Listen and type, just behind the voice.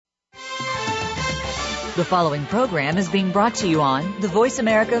The following program is being brought to you on the Voice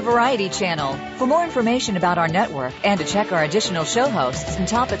America Variety Channel. For more information about our network and to check our additional show hosts and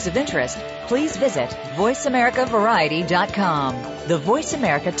topics of interest, please visit voiceamericavariety.com. The Voice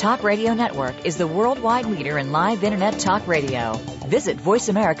America Talk Radio Network is the worldwide leader in live Internet talk radio. Visit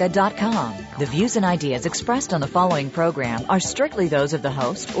voiceamerica.com. The views and ideas expressed on the following program are strictly those of the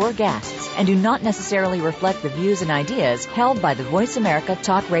host or guests and do not necessarily reflect the views and ideas held by the Voice America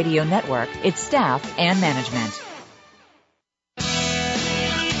Talk Radio Network, its staff, and management.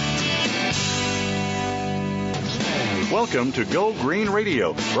 Welcome to Go Green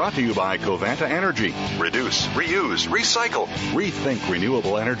Radio, brought to you by Covanta Energy. Reduce, reuse, recycle. Rethink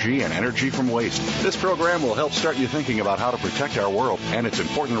renewable energy and energy from waste. This program will help start you thinking about how to protect our world and its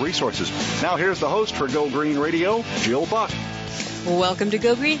important resources. Now here's the host for Go Green Radio, Jill Buck. Welcome to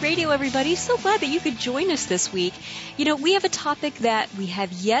Go Green Radio, everybody. So glad that you could join us this week. You know, we have a topic that we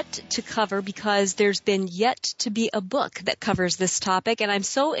have yet to cover because there's been yet to be a book that covers this topic, and I'm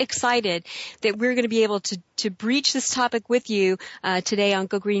so excited that we're going to be able to breach this topic with you today on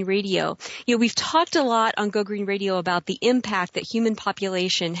Go Green Radio. You know, we've talked a lot on Go Green Radio about the impact that human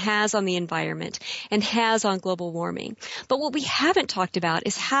population has on the environment and has on global warming. But what we haven't talked about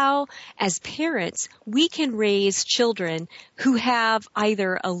is how, as parents, we can raise children who have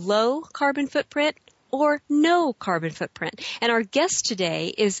either a low carbon footprint or no carbon footprint. And our guest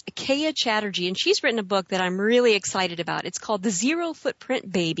today is Keya Chatterjee, and she's written a book that I'm really excited about. It's called The Zero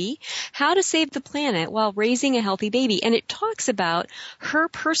Footprint Baby, How to Save the Planet While Raising a Healthy Baby. And it talks about her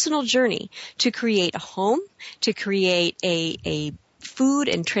personal journey to create a home, to create a food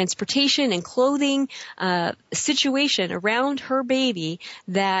and transportation and clothing situation around her baby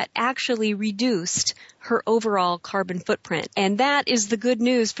that actually reduced her overall carbon footprint. And that is the good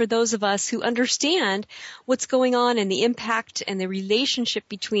news for those of us who understand what's going on and the impact and the relationship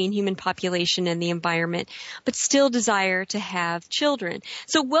between human population and the environment, but still desire to have children.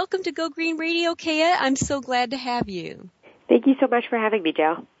 So welcome to Go Green Radio, Keya. I'm so glad to have you. Thank you so much for having me,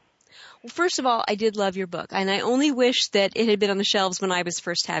 Joe. Well, first of all, I did love your book, and I only wish that it had been on the shelves when I was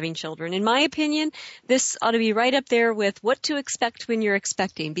first having children. In my opinion, this ought to be right up there with What to Expect When You're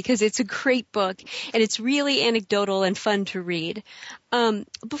Expecting, because it's a great book, and it's really anecdotal and fun to read.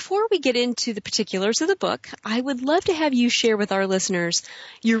 Before we get into the particulars of the book, I would love to have you share with our listeners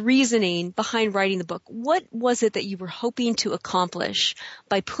your reasoning behind writing the book. What was it that you were hoping to accomplish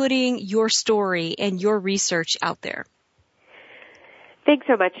by putting your story and your research out there? Thanks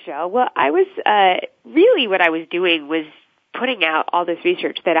so much, Jill. Well, I was really what I was doing was putting out all this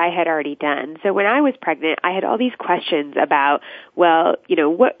research that I had already done. So when I was pregnant, I had all these questions about, well, you know,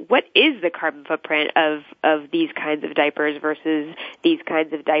 what is the carbon footprint of these kinds of diapers versus these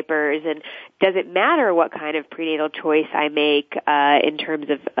kinds of diapers, and does it matter what kind of prenatal choice I make in terms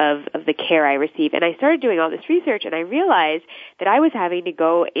of the care I receive? And I started doing all this research, and I realized that I was having to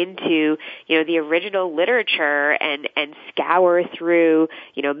go into, you know, the original literature and scour through,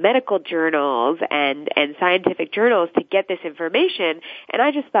 you know, medical journals and scientific journals to get this information. And I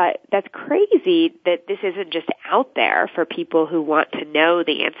just thought, that's crazy that this isn't just out there for people who want to know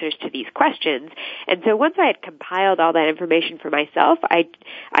the answers to these questions. And so once I had compiled all that information for myself, I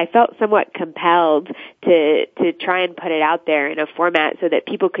felt somewhat compelled to try and put it out there in a format so that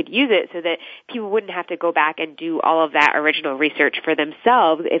people could use it, so that people wouldn't have to go back and do all of that original research for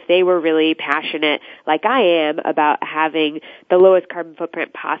themselves if they were really passionate, like I am, about having the lowest carbon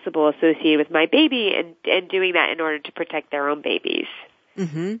footprint possible associated with my baby and doing that in order to protect their own babies.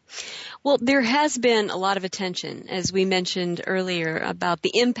 Mm-hmm. Well, there has been a lot of attention, as we mentioned earlier, about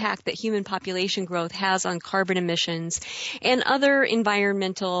the impact that human population growth has on carbon emissions and other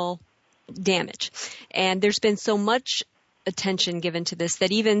environmental damage. And there's been so much attention given to this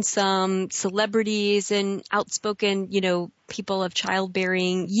that even some celebrities and outspoken, you know, people of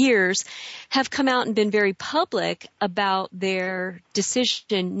childbearing years have come out and been very public about their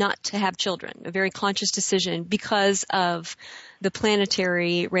decision not to have children, a very conscious decision because of the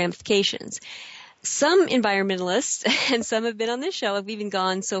planetary ramifications. Some environmentalists, and some have been on this show, have even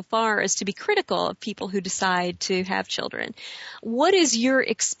gone so far as to be critical of people who decide to have children. What is your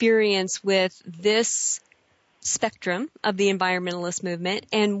experience with this spectrum of the environmentalist movement,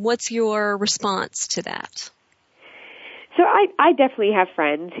 and what's your response to that? So I definitely have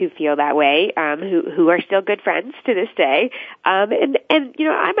friends who feel that way, who are still good friends to this day. And you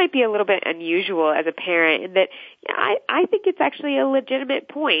know, I might be a little bit unusual as a parent in that, you know, I think it's actually a legitimate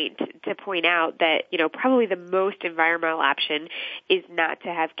point to point out that, you know, probably the most environmental option is not to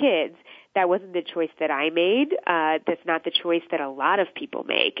have kids. that wasn't the choice that I made. That's not the choice that a lot of people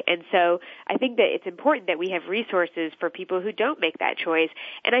make. And so I think that it's important that we have resources for people who don't make that choice.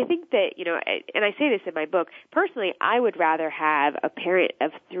 And I think that, and I say this in my book, personally, I would rather have a parent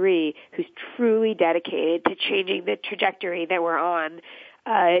of 3 who's truly dedicated to changing the trajectory that we're on,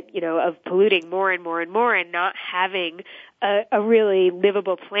 of polluting more and more and more and not having a really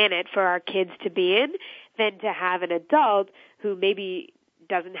livable planet for our kids to be in, than to have an adult who maybe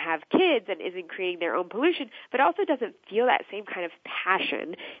doesn't have kids and isn't creating their own pollution, but also doesn't feel that same kind of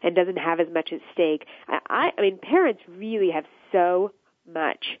passion and doesn't have as much at stake. I mean, parents really have so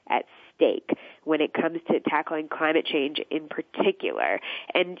much at stake when it comes to tackling climate change in particular.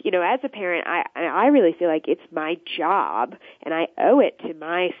 And, as a parent, I really feel like it's my job, and I owe it to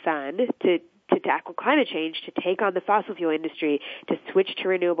my son to tackle climate change, to take on the fossil fuel industry, to switch to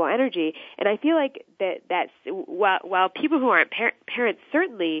renewable energy. And I feel like that's while people who aren't parents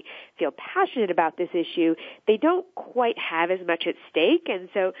certainly feel passionate about this issue, they don't quite have as much at stake. And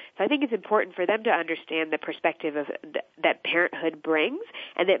so I think it's important for them to understand the perspective of that parenthood brings,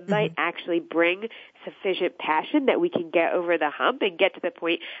 and that might actually bring sufficient passion that we can get over the hump and get to the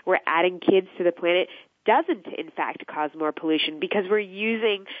point where adding kids to the planet doesn't, in fact, cause more pollution because we're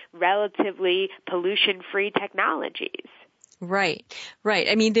using relatively pollution-free technologies. Right.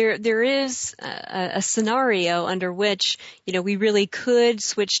 I mean, there is a scenario under which, we really could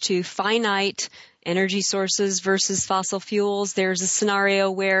switch to finite energy sources versus fossil fuels. There's a scenario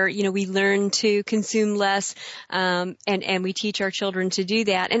where, we learn to consume less, and we teach our children to do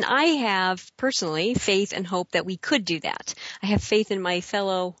that. And I have personally faith and hope that we could do that. I have faith in my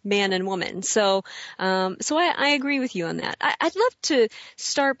fellow man and woman. So I agree with you on that. I'd love to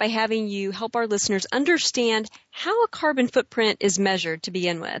start by having you help our listeners understand how a carbon footprint is measured to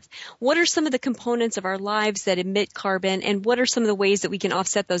begin with. What are some of the components of our lives that emit carbon, and what are some of the ways that we can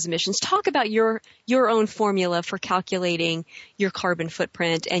offset those emissions? Talk about your own formula for calculating your carbon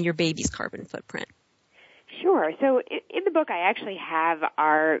footprint and your baby's carbon footprint. Sure. So in the book, I actually have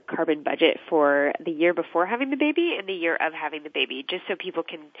our carbon budget for the year before having the baby and the year of having the baby, just so people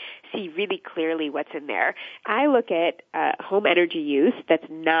can see really clearly what's in there. I look at home energy use that's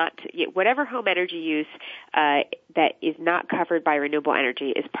not, whatever home energy use that is not covered by renewable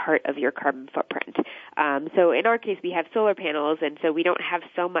energy is part of your carbon footprint. So in our case, we have solar panels, and so we don't have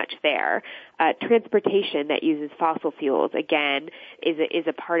so much there. Transportation that uses fossil fuels, again, is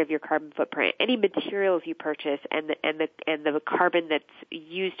a part of your carbon footprint. Any materials you purchase and the carbon that's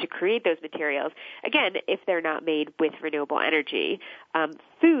used to create those materials, again, if they're not made with renewable energy.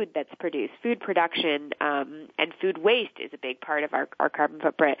 Food that's produced, food production, and food waste is a big part of our carbon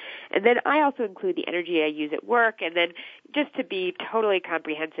footprint. And then I also include the energy I use at work. And then just to be totally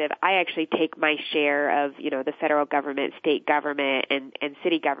comprehensive, I actually take my share of, the federal government, state government, and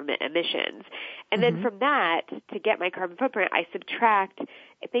city government emissions. And then from that, to get my carbon footprint, I subtract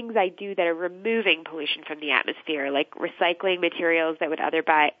things I do that are removing pollution from the atmosphere, like recycling materials that would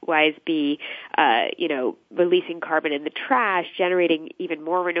otherwise be, releasing carbon in the trash, generating even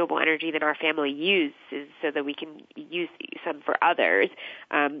more renewable energy than our family uses so that we can use some for others,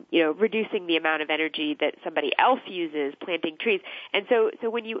 reducing the amount of energy that somebody else uses, planting trees. And so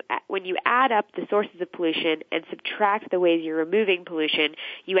when you add up the sources of pollution and subtract the ways you're removing pollution,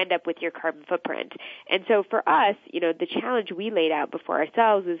 you end up with your carbon footprint. And so for us, the challenge we laid out before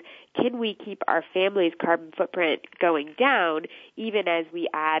ourselves is, can we keep our family's carbon footprint going down even as we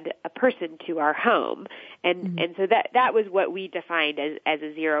add a person to our home? And so that was what we defined as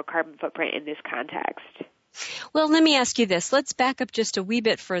a zero carbon footprint in this context. Well, let me ask you this. Let's back up just a wee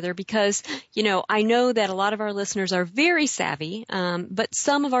bit further because, I know that a lot of our listeners are very savvy, but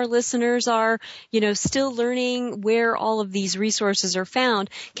some of our listeners are, still learning where all of these resources are found.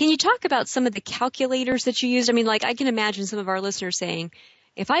 Can you talk about some of the calculators that you used? I mean, I can imagine some of our listeners saying,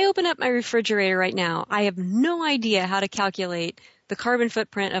 if I open up my refrigerator right now, I have no idea how to calculate the carbon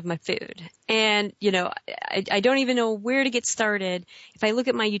footprint of my food. And, I don't even know where to get started if I look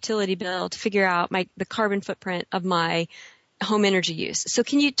at my utility bill to figure out the carbon footprint of my home energy use. So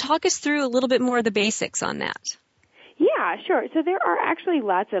can you talk us through a little bit more of the basics on that? Yeah, sure. So there are actually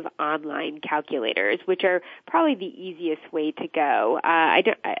lots of online calculators, which are probably the easiest way to go.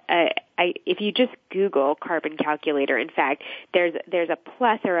 If you just Google carbon calculator, in fact, there's a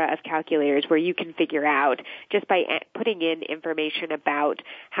plethora of calculators where you can figure out just by putting in information about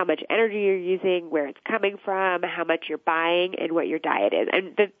how much energy you're using, where it's coming from, how much you're buying, and what your diet is.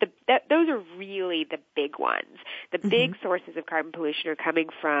 And those are really the big ones. The big sources of carbon pollution are coming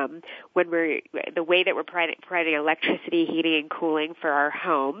from the way that we're providing electricity electricity, heating, and cooling for our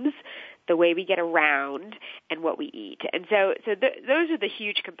homes, the way we get around, and what we eat. And so those are the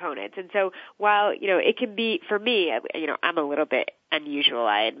huge components. And so while, it can be, for me, I'm a little bit unusual,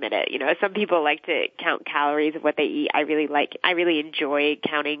 I admit it. Some people like to count calories of what they eat. I really enjoy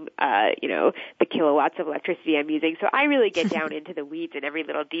counting, the kilowatts of electricity I'm using. So I really get down into the weeds in every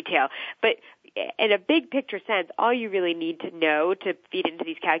little detail. But in a big picture sense, all you really need to know to feed into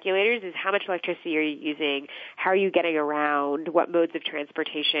these calculators is how much electricity are you using, how are you getting around, what modes of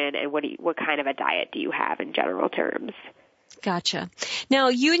transportation, and what kind of a diet do you have in general terms. Gotcha. Now,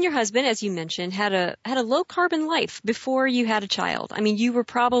 you and your husband, as you mentioned, had a low carbon life before you had a child. I mean, you were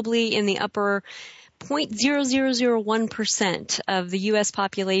probably in the upper 0.0001% of the U.S.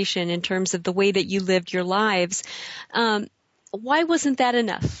 population in terms of the way that you lived your lives. Why wasn't that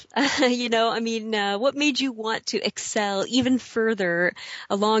enough? What made you want to excel even further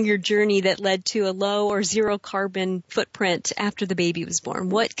along your journey that led to a low or zero carbon footprint after the baby was born?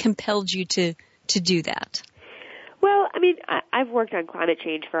 What compelled you to do that? Well, I've worked on climate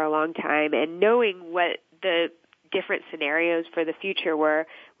change for a long time, and knowing what the different scenarios for the future was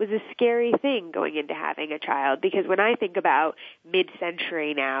a scary thing going into having a child, because when I think about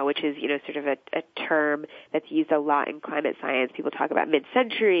mid-century now, which is, sort of a term that's used a lot in climate science, people talk about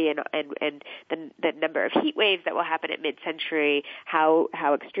mid-century and the number of heat waves that will happen at mid-century, how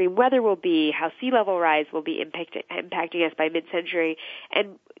extreme weather will be, how sea level rise will be impacting us by mid-century.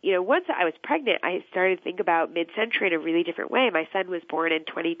 And once I was pregnant, I started to think about mid-century in a really different way. My son was born in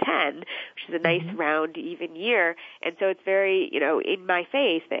 2010, which is a nice round, even year. And so it's very, in my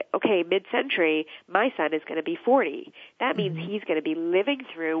face that, okay, mid-century, my son is going to be 40. That means he's going to be living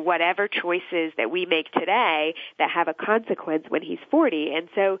through whatever choices that we make today that have a consequence when he's 40. And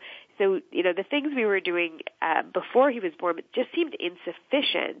so the things we were doing before he was born just seemed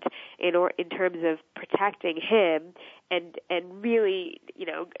insufficient in terms of protecting him and really,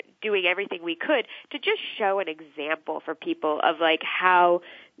 doing everything we could to just show an example for people of like how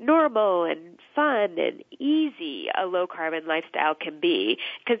normal and fun and easy a low carbon lifestyle can be.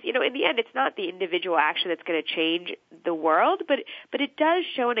 Because, in the end, it's not the individual action that's going to change the world, but it does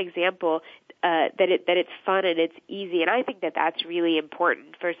show an example that it's fun and it's easy. And I think that that's really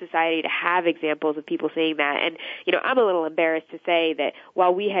important for society to have examples of people saying that. And, I'm a little embarrassed to say that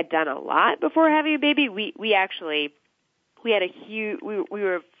while we had done a lot before having a baby, we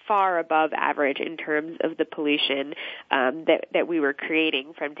were far above average in terms of the pollution that we were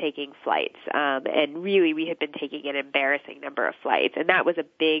creating from taking flights. And really, we had been taking an embarrassing number of flights. And that was a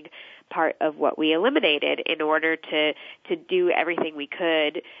big part of what we eliminated in order to do everything we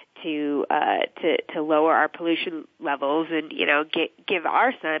could to lower our pollution levels and, give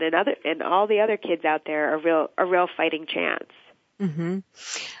our son and all the other kids out there a real fighting chance. Mm-hmm.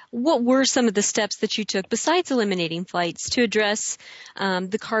 What were some of the steps that you took besides eliminating flights to address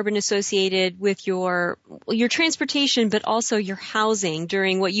the carbon associated with your transportation, but also your housing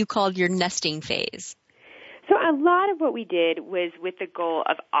during what you called your nesting phase? So a lot of what we did was with the goal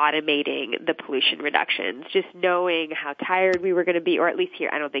of automating the pollution reductions, just knowing how tired we were going to be, or at least here,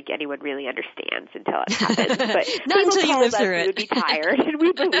 I don't think anyone really understands until it happens. But not until you live through it. We would be tired, and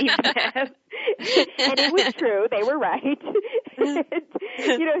we believed them. And it was true; they were right.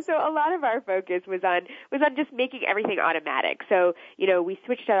 So a lot of our focus was on just making everything automatic. So we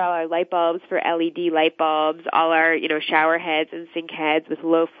switched out all our light bulbs for LED light bulbs, all our shower heads and sink heads with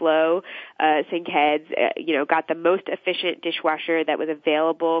low flow sink heads. Got the most efficient dishwasher that was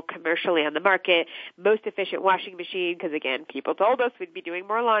available commercially on the market, most efficient washing machine, because again, people told us we'd be doing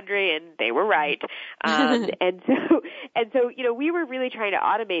more laundry, and they were right. And so we were really trying to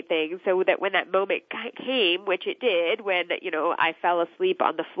automate things so that when that moment came, which it did, when I fell asleep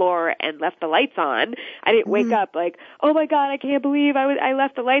on the floor and left the lights on, I didn't wake up like, oh my God, I can't believe I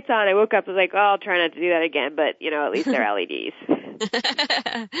left the lights on. I woke up and was like, oh, I'll try not to do that again, but at least they're LEDs.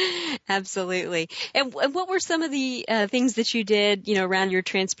 Absolutely. And what were some of the things that you did, around your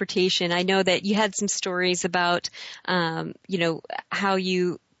transportation? I know that you had some stories about, how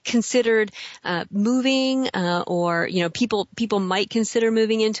you considered moving, or people might consider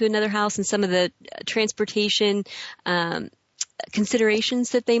moving into another house, and some of the transportation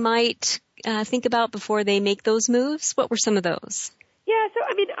considerations that they might think about before they make those moves. What were some of those? Yeah, so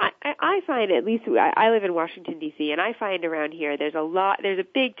I find, at least I live in Washington, D.C., and I find around here there's a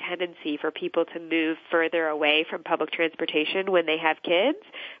big tendency for people to move further away from public transportation when they have kids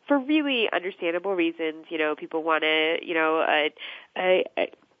for really understandable reasons. People want to,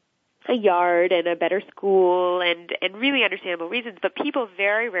 a yard and a better school and really understandable reasons, but people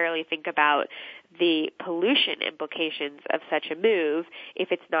very rarely think about the pollution implications of such a move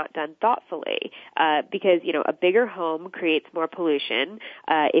if it's not done thoughtfully. Because, a bigger home creates more pollution.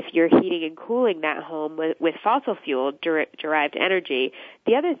 If you're heating and cooling that home with fossil fuel derived energy.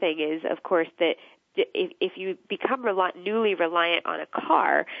 The other thing is, of course, that if you become newly reliant on a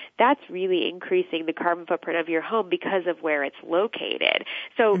car, that's really increasing the carbon footprint of your home because of where it's located.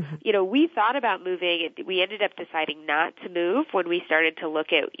 So, we thought about moving. We ended up deciding not to move when we started to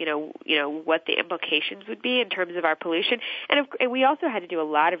look at, what the implications would be in terms of our pollution. And we also had to do a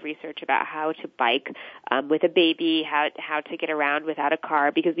lot of research about how to bike with a baby, how to get around without a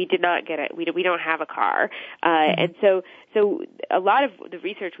car, because we did not get it. We don't have a car. And so a lot of the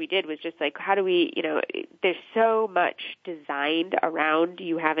research we did was just like, how do we, there's so much designed around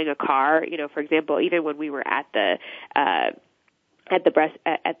you having a car. For example, even when we were at the birth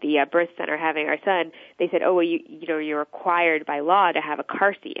center having our son, they said, "Oh, well, you're required by law to have a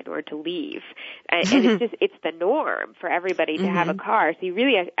car seat in order to leave," and it's the norm for everybody to have a car. So you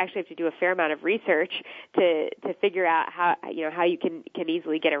really actually have to do a fair amount of research to figure out how you can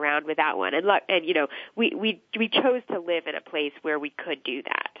easily get around without one. And we chose to live in a place where we could do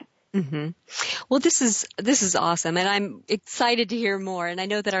that. Well, this is awesome, and I'm excited to hear more, and I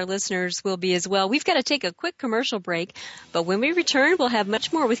know that our listeners will be as well. We've got to take a quick commercial break, but when we return, we'll have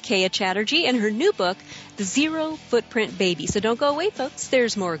much more with Keya Chatterjee and her new book, The Zero Footprint Baby. So don't go away, folks.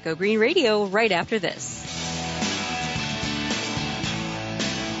 There's more Go Green Radio right after this.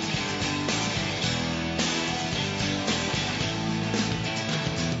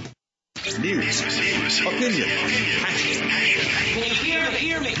 News, opinion, passion.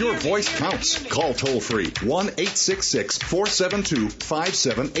 Your voice counts. Call toll-free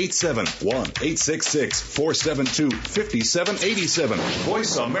 1-866-472-5787. 1-866-472-5787.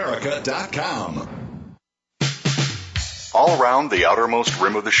 VoiceAmerica.com. All round the outermost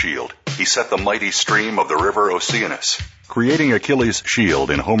rim of the shield, he set the mighty stream of the river Oceanus, creating Achilles'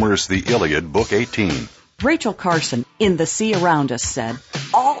 shield in Homer's The Iliad, Book 18. Rachel Carson, in The Sea Around Us, said,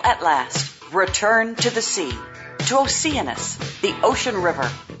 "All at last, return to the sea, to Oceanus, the ocean river,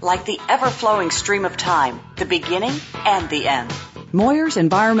 like the ever-flowing stream of time, the beginning and the end." Moyer's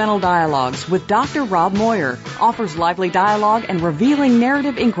Environmental Dialogues with Dr. Rob Moyer offers lively dialogue and revealing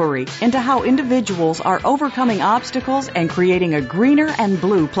narrative inquiry into how individuals are overcoming obstacles and creating a greener and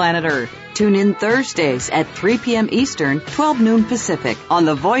blue planet Earth. Tune in Thursdays at 3 p.m. Eastern, 12 noon Pacific on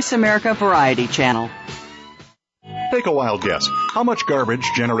the Voice America Variety Channel. Take a wild guess. How much garbage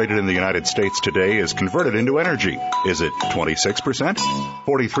generated in the United States today is converted into energy? Is it 26%,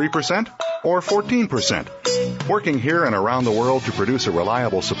 43%, or 14%? Working here and around the world to produce a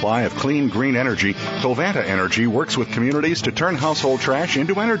reliable supply of clean, green energy, Covanta Energy works with communities to turn household trash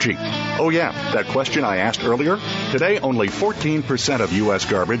into energy. Oh yeah, that question I asked earlier? Today, only 14% of U.S.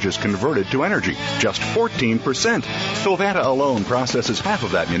 garbage is converted to energy. Just 14%. Covanta alone processes half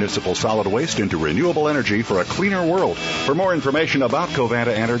of that municipal solid waste into renewable energy for a cleaner world. For more information about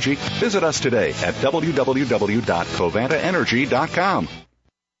Covanta Energy, visit us today at www.covantaenergy.com.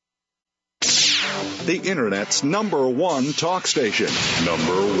 The Internet's number one talk station.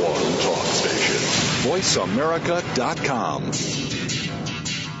 Number one talk station. VoiceAmerica.com.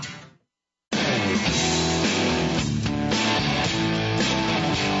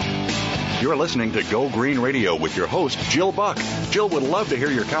 You're listening to Go Green Radio with your host, Jill Buck. Jill would love to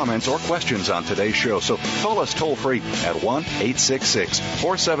hear your comments or questions on today's show, so call us toll-free at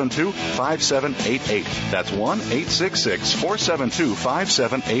 1-866-472-5788. That's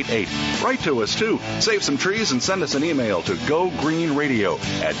 1-866-472-5788. Write to us, too. Save some trees and send us an email to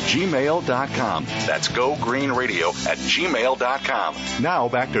gogreenradio@gmail.com. That's gogreenradio@gmail.com. Now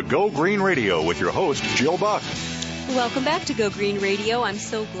back to Go Green Radio with your host, Jill Buck. Welcome back to Go Green Radio. I'm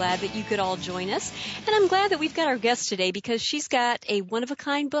so glad that you could all join us. And I'm glad that we've got our guest today because she's got a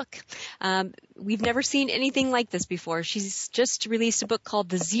one-of-a-kind book. We've never seen anything like this before. She's just released a book called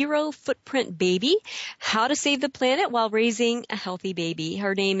The Zero Footprint Baby, How to Save the Planet While Raising a Healthy Baby.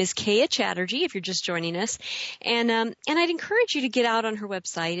 Her name is Keya Chatterjee, if you're just joining us. And I'd encourage you to get out on her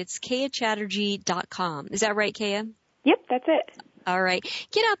website. It's KeyaChatterjee.com. Is that right, Keya? Yep, that's it. All right.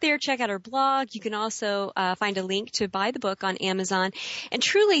 Get out there, check out her blog. You can also find a link to buy the book on Amazon. And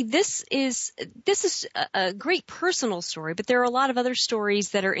truly, this is a great personal story, but there are a lot of other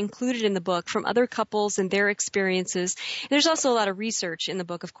stories that are included in the book from other couples and their experiences. There's also a lot of research in the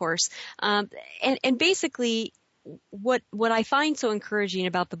book, of course. And basically, what I find so encouraging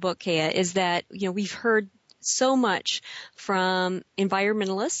about the book, Keya, is that, we've heard so much from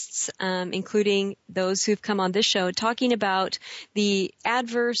environmentalists, including those who've come on this show, talking about the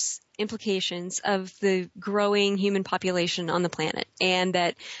adverse implications of the growing human population on the planet, and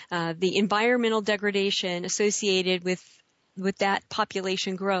that the environmental degradation associated with that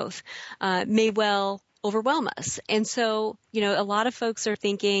population growth may well overwhelm us. And so, a lot of folks are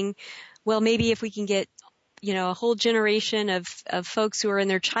thinking, well, maybe if we can get a whole generation of folks who are in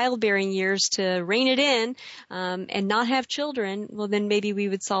their childbearing years to rein it in and not have children, well, then maybe we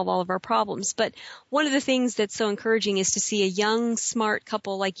would solve all of our problems. But one of the things that's so encouraging is to see a young, smart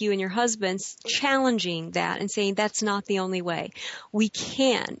couple like you and your husband challenging that and saying that's not the only way. We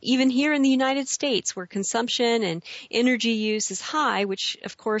can, even here in the United States, where consumption and energy use is high, which,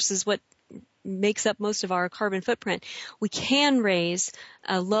 of course, is what makes up most of our carbon footprint, we can raise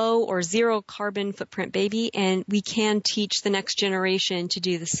a low or zero carbon footprint baby, and we can teach the next generation to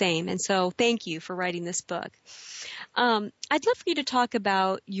do the same. And so thank you for writing this book. I'd love for you to talk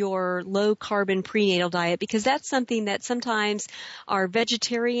about your low carbon prenatal diet, because that's something that sometimes our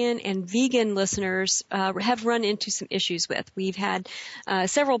vegetarian and vegan listeners have run into some issues with. We've had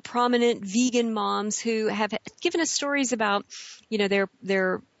several prominent vegan moms who have given us stories about,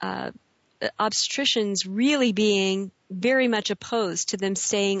 their obstetricians really being very much opposed to them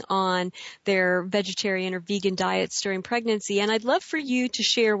staying on their vegetarian or vegan diets during pregnancy. And I'd love for you to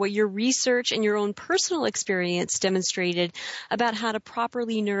share what your research and your own personal experience demonstrated about how to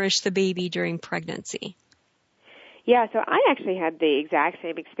properly nourish the baby during pregnancy. Yeah, so I actually had the exact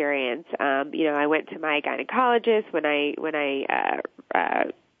same experience. I went to my gynecologist when I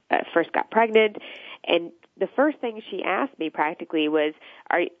first got pregnant, and the first thing she asked me practically was,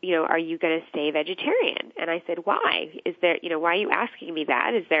 are you going to stay vegetarian? And I said, why? Why are you asking me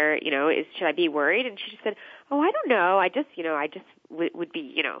that? Is there, should I be worried? And she just said, oh, I don't know. I just would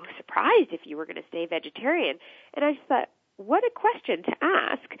be, surprised if you were going to stay vegetarian. And I just thought, what a question to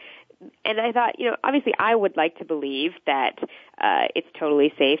ask. And I thought, obviously I would like to believe that it's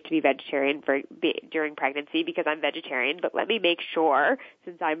totally safe to be vegetarian during pregnancy because I'm vegetarian, but let me make sure,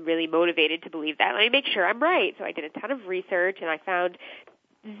 since I'm really motivated to believe that, let me make sure I'm right. So I did a ton of research, and I found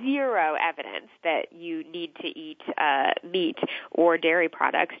zero evidence that you need to eat meat or dairy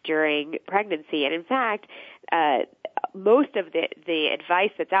products during pregnancy. And in fact, most of the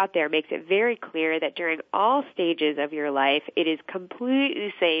advice that's out there makes it very clear that during all stages of your life, it is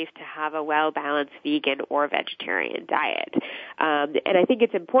completely safe to have a well-balanced vegan or vegetarian diet. And I think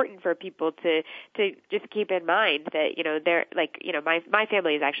it's important for people to just keep in mind that, my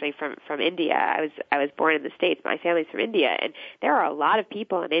family is actually from India. I was born in the States. My family's from India, and there are a lot of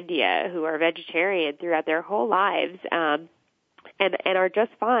people in India who are vegetarian throughout their whole lives. And are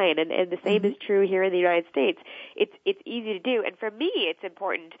just fine, and the same is true here in the United States. It's easy to do, and for me, it's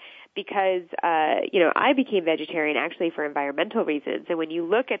important because I became vegetarian actually for environmental reasons. And when you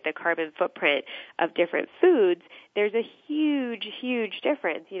look at the carbon footprint of different foods, there's a huge, huge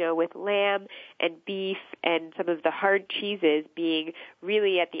difference. With lamb and beef and some of the hard cheeses being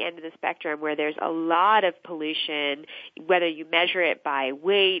really at the end of the spectrum, where there's a lot of pollution, whether you measure it by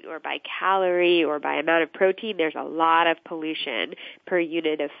weight or by calorie or by amount of protein, there's a lot of pollution per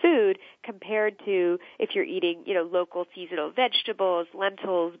unit of food compared to if you're eating, local seasonal vegetables,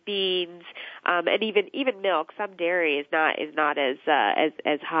 lentils, beans, and even milk. Some dairy is not as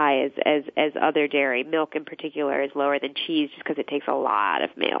high as other dairy. Milk in particular is lower than cheese just because it takes a lot of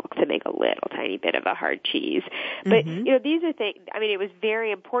milk to make a little tiny bit of a hard cheese. But these are things. I mean, it was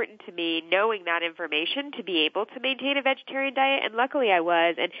very important to me knowing that information to be able to maintain a vegetarian diet, and luckily I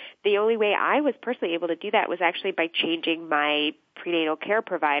was. And the only way I was personally able to do that was actually by changing my prenatal care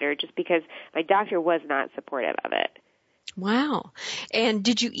provider, just because my doctor was not supportive of it. Wow. And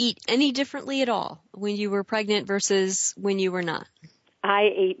did you eat any differently at all when you were pregnant versus when you were not? I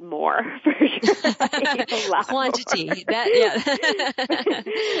ate more, for sure. I ate a lot Quantity. More. But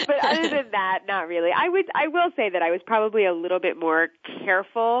other than that, not really. I will say that I was probably a little bit more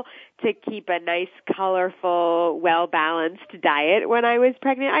careful to keep a nice, colorful, well-balanced diet when I was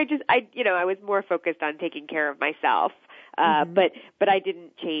pregnant. I was more focused on taking care of myself. But I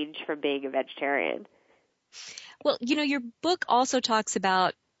didn't change from being a vegetarian. Well, your book also talks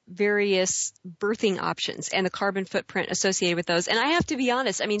about various birthing options and the carbon footprint associated with those. And I have to be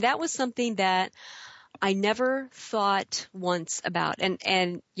honest, that was something that I never thought once about.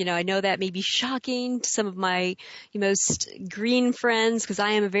 And I know that may be shocking to some of my most green friends, because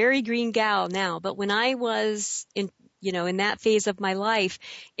I am a very green gal now. But when I was in that phase of my life,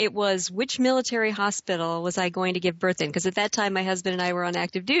 it was which military hospital was I going to give birth in? Because at that time, my husband and I were on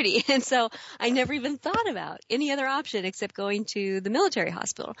active duty. And so I never even thought about any other option except going to the military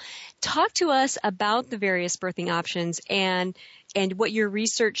hospital. Talk to us about the various birthing options and what your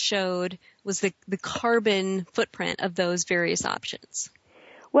research showed was the carbon footprint of those various options.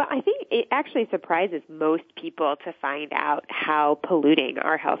 Well, I think it actually surprises most people to find out how polluting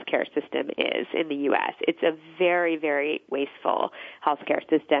our healthcare system is in the U.S. It's a very, very wasteful healthcare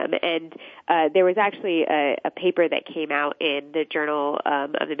system. And there was actually a paper that came out in the Journal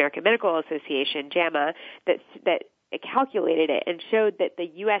of the American Medical Association, JAMA, that it calculated it and showed that the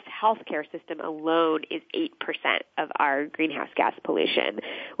U.S. healthcare system alone is 8% of our greenhouse gas pollution,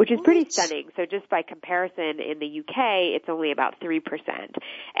 which is pretty stunning. So just by comparison, in the UK, it's only about 3%.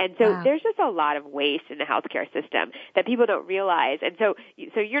 And so there's just a lot of waste in the healthcare system that people don't realize. And so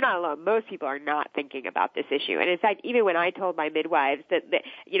you're not alone. Most people are not thinking about this issue. And in fact, even when I told my midwives that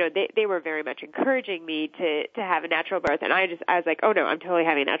they were very much encouraging me to have a natural birth, and I was like, oh no, I'm totally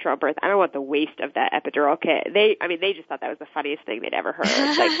having a natural birth. I don't want the waste of that epidural kit. They just thought that was the funniest thing they'd ever heard.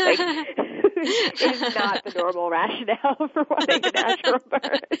 Like it is not the normal rationale for wanting a natural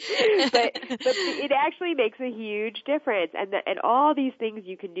birth. But it actually makes a huge difference. And all these things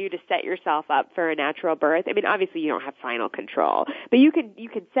you can do to set yourself up for a natural birth. I mean, obviously you don't have final control, but you can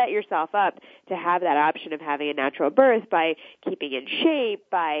set yourself up to have that option of having a natural birth by keeping in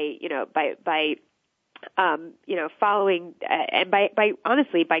shape, by following, and by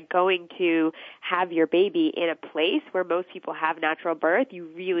going to have your baby in a place where most people have natural birth, you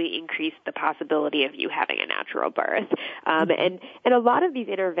really increase the possibility of you having a natural birth. And a lot of these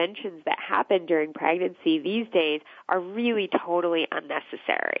interventions that happen during pregnancy these days are really totally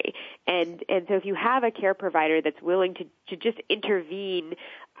unnecessary. And so if you have a care provider that's willing to just intervene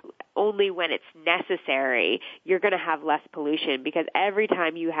only when it's necessary, you're going to have less pollution, because every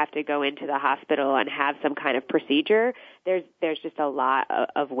time you have to go into the hospital and have some kind of procedure, there's just a lot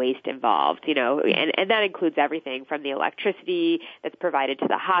of waste involved, and that includes everything from the electricity that's provided to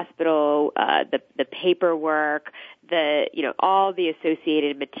the hospital, the paperwork, all the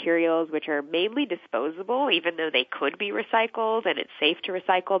associated materials, which are mainly disposable, even though they could be recycled, and it's safe to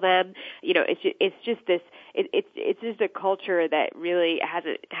recycle them. It's just a culture that really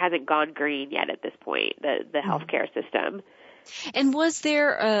hasn't gone green yet at this point, the healthcare system. And was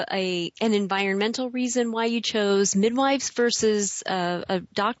there an environmental reason why you chose midwives versus a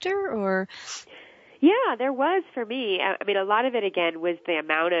doctor, or? Yeah, there was for me. I mean, a lot of it, again, was the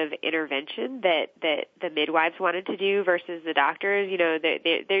amount of intervention that the midwives wanted to do versus the doctors.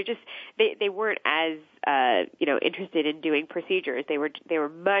 They weren't as interested in doing procedures. They were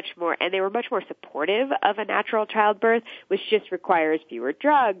much more supportive of a natural childbirth, which just requires fewer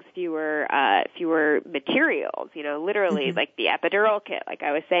drugs, fewer materials. Literally like the epidural kit, like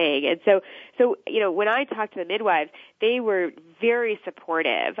I was saying. And so when I talked to the midwives, they were very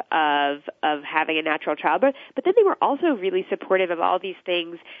supportive of having a natural childbirth, but then they were also really supportive of all these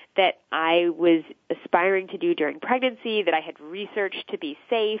things that I was aspiring to do during pregnancy, that I had researched to be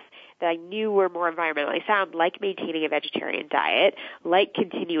safe, that I knew were more environmentally sound, like maintaining a vegetarian diet, like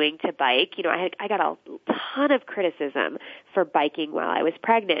continuing to bike. I got a ton of criticism for biking while I was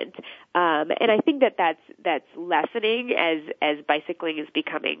pregnant, and I think that's lessening as bicycling is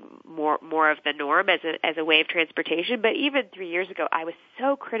becoming more of the norm as a way of transportation. But even 3 years ago, I was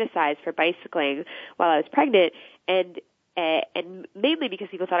so criticized for bicycling while I was pregnant, and mainly because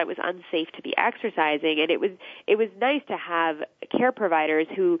people thought it was unsafe to be exercising. And it was nice to have care providers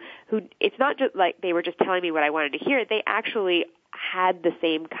who it's not just like they were just telling me what I wanted to hear. They actually had the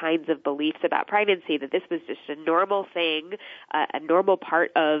same kinds of beliefs about pregnancy, that this was just a normal thing, a normal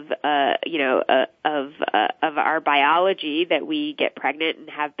part of our biology, that we get pregnant and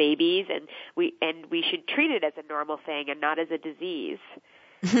have babies, and we should treat it as a normal thing and not as a disease.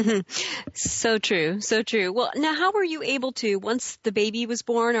 So true. Well, now how were you able to, once the baby was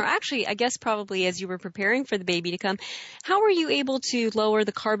born, or actually I guess probably as you were preparing for the baby to come, how were you able to lower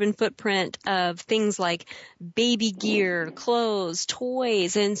the carbon footprint of things like baby gear, clothes,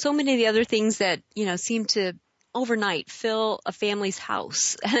 toys, and so many of the other things that, seem to overnight fill a family's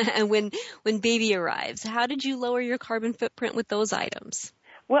house and when baby arrives? How did you lower your carbon footprint with those items?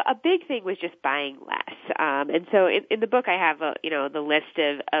 Well, a big thing was just buying less. And so in the book I have the list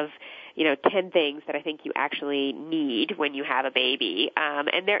of 10 things that I think you actually need when you have a baby.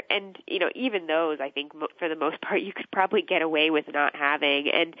 And even those, I think for the most part, you could probably get away with not having.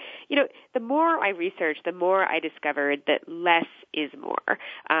 And, the more I researched, the more I discovered that less is more.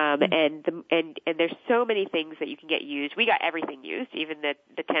 And there's so many things that you can get used. We got everything used, even the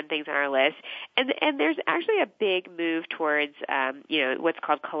 10 things on our list. And there's actually a big move towards, what's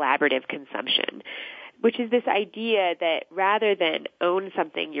called collaborative consumption, which is this idea that rather than own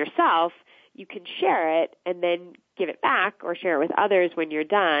something yourself, you can share it and then give it back or share it with others when you're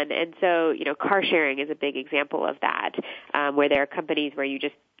done. And so, car sharing is a big example of that, where there are companies where you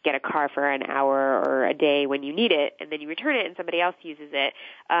just get a car for an hour or a day when you need it, and then you return it and somebody else uses it.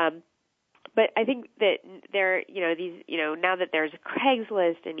 But I think that there, now that there's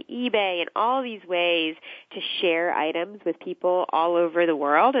Craigslist and eBay and all these ways to share items with people all over the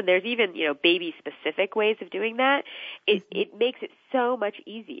world, and there's even, baby-specific ways of doing that, it makes it so much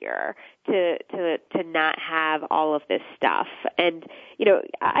easier to not have all of this stuff. And,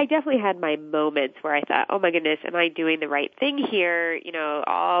 I definitely had my moments where I thought, oh my goodness, am I doing the right thing here?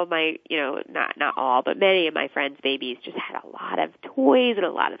 All my, not all, but many of my friends' babies just had a lot of toys and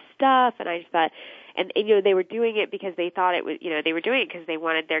a lot of stuff, and I just thought, and they were doing it because they thought it was, they were doing it because they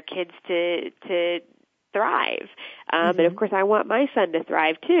wanted their kids to thrive. And of course I want my son to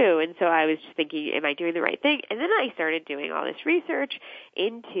thrive too. And so I was just thinking, am I doing the right thing? And then I started doing all this research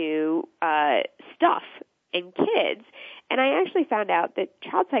into stuff and kids. And I actually found out that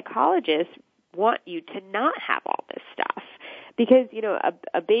child psychologists want you to not have all this stuff. Because,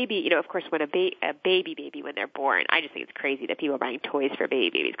 a baby, of course, when a baby, when they're born, I just think it's crazy that people are buying toys for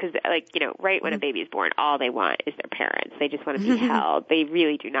babies. Because, right when a baby is born, all they want is their parents. They just want to be held. They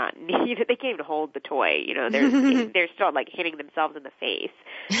really do not need it. They can't even hold the toy. They're still, hitting themselves in the face.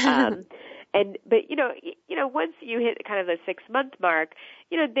 But once you hit kind of the 6-month mark,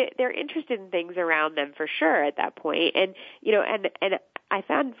 they're interested in things around them for sure at that point. And, and I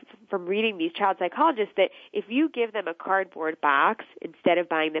found from reading these child psychologists that if you give them a cardboard box instead of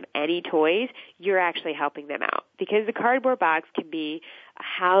buying them any toys, you're actually helping them out. Because the cardboard box can be a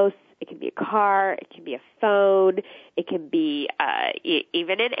house, it can be a car, it can be a phone, it can be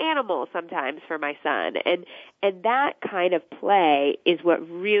even an animal sometimes for my son. And that kind of play is what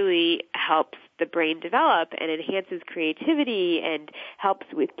really helps the brain develop and enhances creativity and helps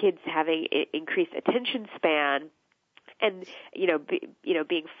with kids having increased attention span. And,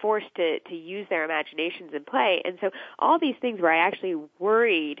 being forced to use their imaginations and play. And so all these things where I actually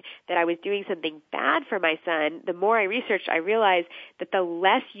worried that I was doing something bad for my son, the more I researched, I realized that the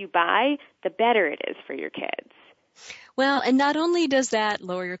less you buy, the better it is for your kids. Well, and not only does that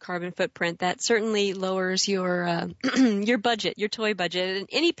lower your carbon footprint, that certainly lowers your your budget, your toy budget. And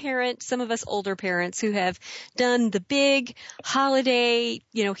any parent, some of us older parents who have done the big holiday,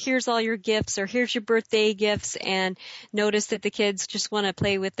 here's all your gifts or here's your birthday gifts, and notice that the kids just want to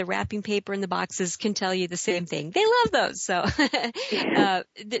play with the wrapping paper in the boxes can tell you the same thing. They love those. So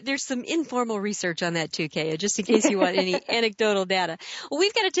there's some informal research on that too, Keya, just in case you want any anecdotal data. Well,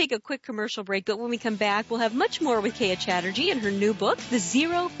 we've got to take a quick commercial break, but when we come back, we'll have much more with Keya Chatterjee and her new book, The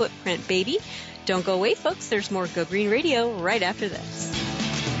Zero Footprint Baby. Don't go away, folks. There's more Go Green Radio right after this.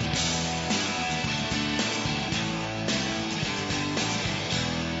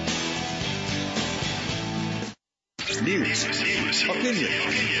 News, opinion,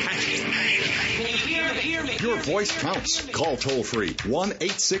 your voice counts. Call toll-free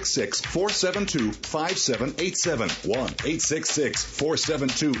 1-866-472-5787.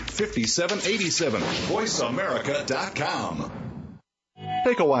 1-866-472-5787. VoiceAmerica.com.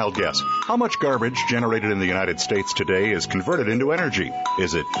 Take a wild guess. How much garbage generated in the United States today is converted into energy?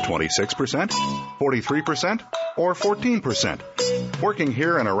 Is it 26%, 43%, or 14%? Working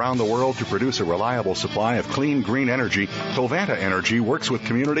here and around the world to produce a reliable supply of clean, green energy, Covanta Energy works with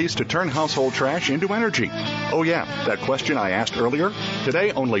communities to turn household trash into energy. Oh yeah, that question I asked earlier?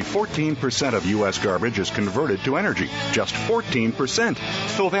 Today, only 14% of U.S. garbage is converted to energy. Just 14%.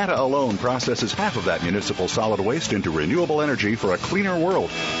 Covanta alone processes half of that municipal solid waste into renewable energy for a cleaner world.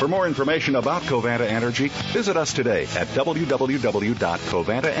 For more information about Covanta Energy, visit us today at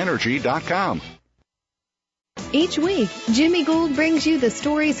www.covantaenergy.com. Each week, Jimmy Gould brings you the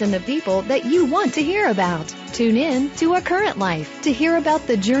stories and the people that you want to hear about. Tune in to Our Current Life to hear about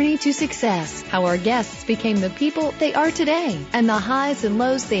the journey to success, how our guests became the people they are today, and the highs and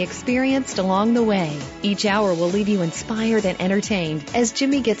lows they experienced along the way. Each hour will leave you inspired and entertained as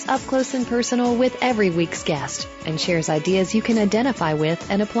Jimmy gets up close and personal with every week's guest and shares ideas you can identify with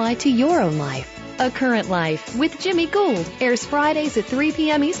and apply to your own life. A Current Life with Jimmy Gould airs Fridays at 3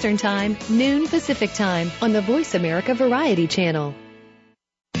 p.m. Eastern Time, noon Pacific Time on the Voice America Variety Channel.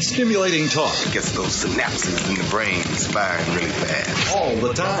 Stimulating talk gets those synapses in the brain firing really fast. All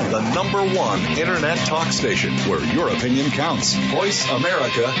the time. The #1 Internet talk station where your opinion counts.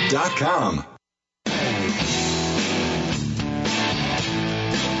 VoiceAmerica.com.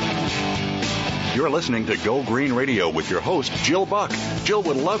 You're listening to Go Green Radio with your host, Jill Buck. Jill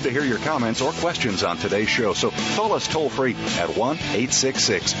would love to hear your comments or questions on today's show, so call us toll-free at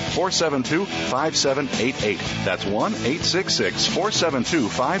 1-866-472-5788. That's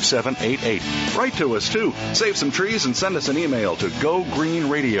 1-866-472-5788. Write to us, too. Save some trees and send us an email to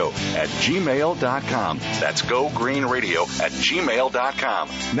gogreenradio@gmail.com. That's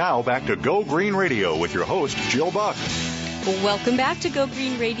gogreenradio@gmail.com. Now back to Go Green Radio with your host, Jill Buck. Welcome back to Go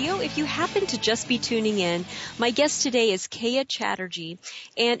Green Radio. If you happen to just be tuning in, my guest today is Keya Chatterjee.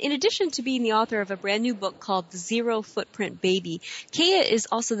 And in addition to being the author of a brand new book called The Zero Footprint Baby, Keya is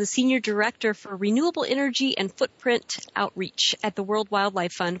also the Senior Director for Renewable Energy and Footprint Outreach at the World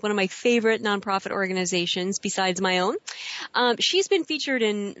Wildlife Fund, one of my favorite nonprofit organizations besides my own. She's been featured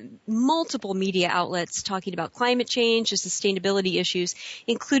in multiple media outlets talking about climate change and sustainability issues,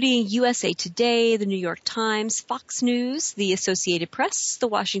 including USA Today, the New York Times, Fox News, the Associated Press, the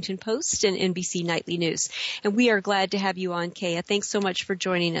Washington Post, and NBC Nightly News. And we are glad to have you on, Keya. Thanks so much for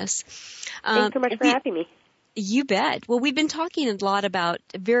joining us. Thanks so much for having me. You bet. Well, we've been talking a lot about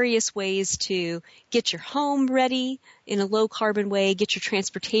various ways to get your home ready in a low-carbon way, get your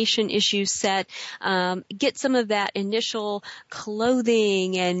transportation issues set, get some of that initial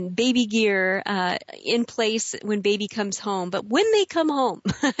clothing and baby gear in place when baby comes home. But when they come home,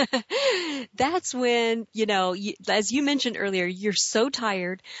 that's when, as you mentioned earlier, you're so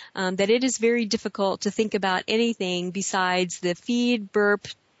tired that it is very difficult to think about anything besides the feed, burp,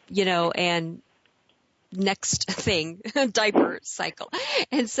 and next thing, diaper cycle.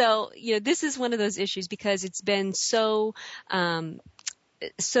 And so, this is one of those issues because it's been so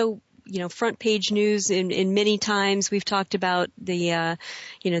front page news in many times. We've talked about the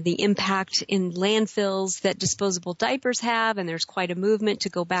impact in landfills that disposable diapers have, and there's quite a movement to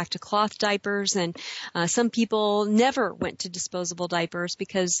go back to cloth diapers. And some people never went to disposable diapers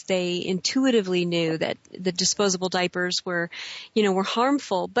because they intuitively knew that the disposable diapers were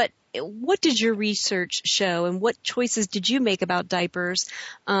harmful. But what did your research show, and what choices did you make about diapers?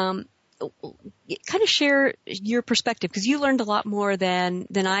 Kind of share your perspective, because you learned a lot more than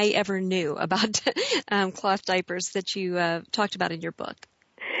I ever knew about cloth diapers that you talked about in your book.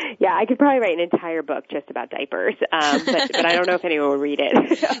 Yeah, I could probably write an entire book just about diapers, but I don't know if anyone will read it.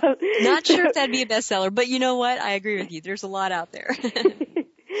 Not sure if that'd be a bestseller, but you know what? I agree with you. There's a lot out there.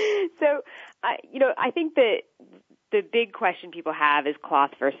 So, I think that the big question people have is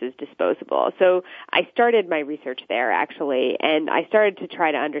cloth versus disposable. So I started my research there, actually, and I started to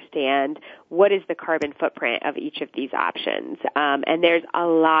try to understand what is the carbon footprint of each of these options. And there's a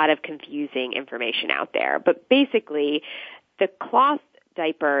lot of confusing information out there. But basically, the cloth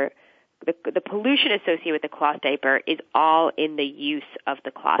diaper, the pollution associated with the cloth diaper is all in the use of the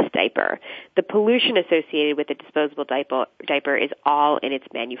cloth diaper. The pollution associated with the disposable diaper is all in its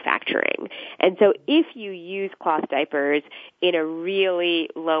manufacturing. And so if you use cloth diapers in a really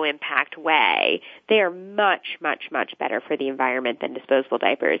low impact way, they are much, much, much better for the environment than disposable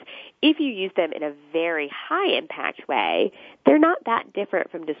diapers. If you use them in a very high impact way, they're not that different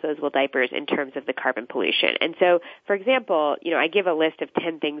from disposable diapers in terms of the carbon pollution. And so, for example, I give a list of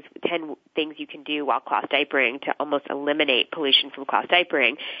 10 things you can do while cloth diapering to almost eliminate pollution from cloth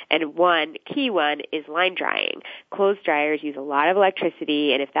diapering. And one key one is line drying. Clothes dryers use a lot of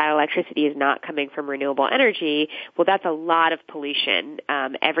electricity, and if that electricity is not coming from renewable energy, well, that's a lot of pollution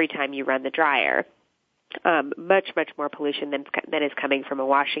every time you run the dryer. Much, much more pollution than is coming from a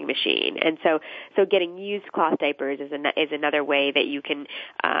washing machine. And so getting used cloth diapers is another way that you can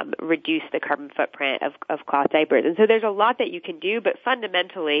reduce the carbon footprint of cloth diapers. And so there's a lot that you can do, but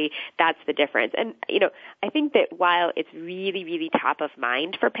fundamentally that's the difference. And I think that while it's really, really top of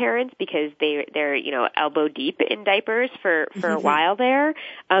mind for parents because they're elbow deep in diapers for a while there,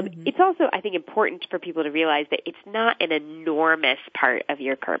 it's also, I think, important for people to realize that it's not an enormous part of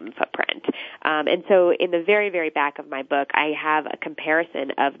your carbon footprint. And so in the very, very back of my book, I have a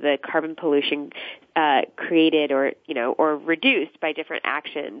comparison of the carbon pollution created or reduced by different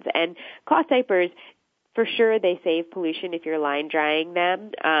actions. And cloth diapers, for sure, they save pollution if you're line drying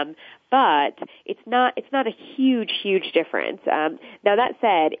them, but it's not a huge, huge difference. Now that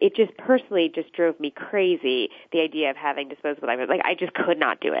said, it just personally drove me crazy, the idea of having disposable diapers. Like, I just could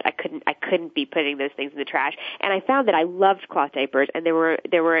not do it. I couldn't be putting those things in the trash. And I found that I loved cloth diapers, and there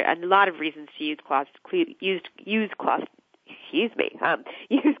were a lot of reasons to use cloth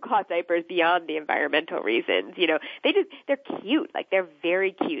diapers beyond the environmental reasons. They're cute. Like, they're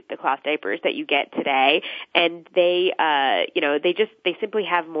very cute, the cloth diapers that you get today. And they simply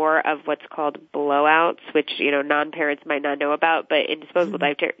have more of what's called blowouts, which, non-parents might not know about, but in disposable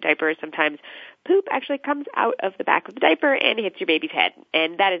diapers, sometimes poop actually comes out of the back of the diaper and hits your baby's head.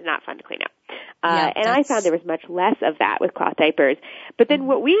 And that is not fun to clean up. And I found there was much less of that with cloth diapers. But then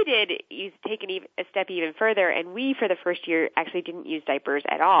what we did is take a step even further, and we, for the first year, actually didn't use diapers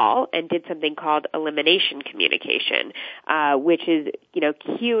at all and did something called elimination communication, which is,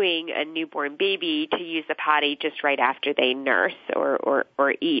 cueing a newborn baby to use the potty just right after they nurse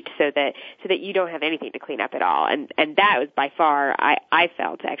or eat so that you don't have anything to clean up at all. And that was by far, I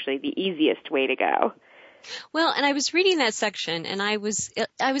felt, actually the easiest way to go. Well, and I was reading that section, and I was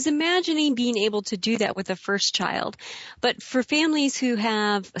imagining being able to do that with a first child. But for families who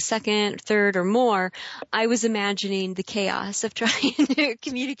have a second, third, or more, I was imagining the chaos of trying to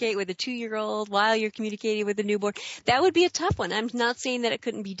communicate with a 2-year-old while you're communicating with a newborn. That would be a tough one. I'm not saying that it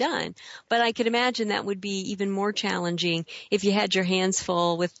couldn't be done, but I could imagine that would be even more challenging if you had your hands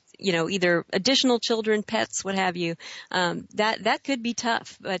full with either additional children, pets, what have you. That could be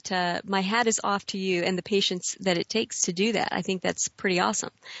tough, but my hat is off to you and the patience that it takes to do that. I think that's pretty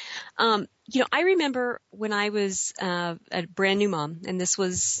awesome. I remember when I was a brand new mom, and this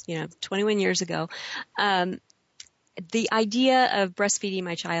was, 21 years ago, the idea of breastfeeding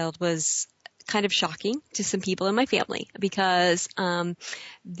my child was kind of shocking to some people in my family because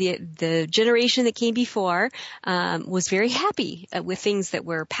the generation that came before was very happy with things that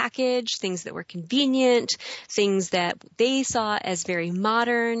were packaged, things that were convenient, things that they saw as very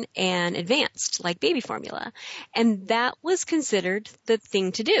modern and advanced, like baby formula. And that was considered the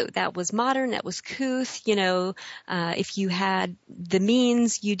thing to do. That was modern, that was couth. If you had the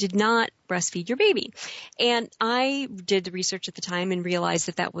means, you did not breastfeed your baby. And I did the research at the time and realized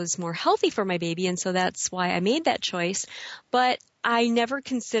that that was more healthy for my baby, and so that's why I made that choice. But I never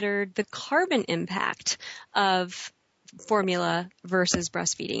considered the carbon impact of formula versus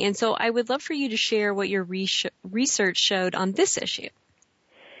breastfeeding. And so I would love for you to share what your research showed on this issue.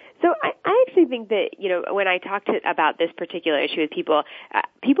 So I actually think that, when I talk about this particular issue with people,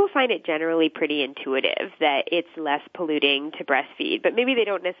 people find it generally pretty intuitive that it's less polluting to breastfeed, but maybe they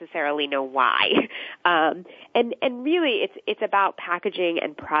don't necessarily know why. And really it's about packaging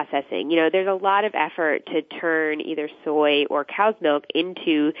and processing. There's a lot of effort to turn either soy or cow's milk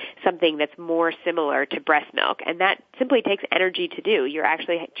into something that's more similar to breast milk, and that simply takes energy to do. You're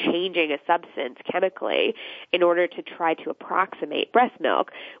actually changing a substance chemically in order to try to approximate breast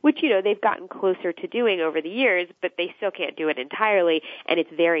milk, which, they've gotten closer to doing over the years, but they still can't do it entirely, and it's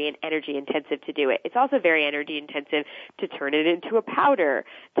very energy intensive to do it. It's also very energy intensive to turn it into a powder,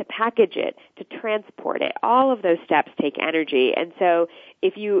 to package it, to transport it. All of those steps take energy. And so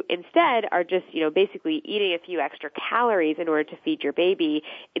if you instead are just, basically eating a few extra calories in order to feed your baby,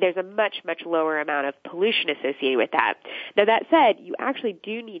 there's a much, much lower amount of pollution associated with that. Now, that said, you actually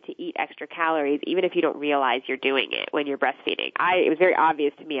do need to eat extra calories, even if you don't realize you're doing it when you're breastfeeding. It was very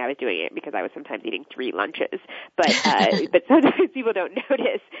obvious to me I was doing it because I was sometimes eating 3 lunches, but sometimes people don't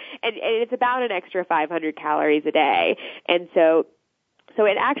notice. And it's about an extra 500 calories a day. And so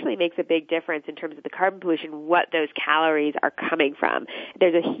it actually makes a big difference in terms of the carbon pollution, what those calories are coming from.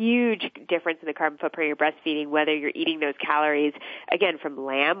 There's a huge difference in the carbon footprint of your breastfeeding, whether you're eating those calories, again, from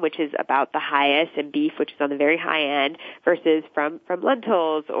lamb, which is about the highest, and beef, which is on the very high end, versus from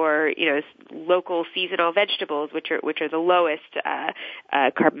lentils or, local seasonal vegetables, which are the lowest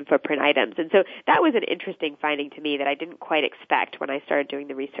carbon footprint items. And so that was an interesting finding to me that I didn't quite expect when I started doing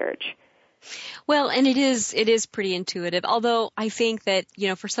the research. Well, and it is pretty intuitive, although I think that,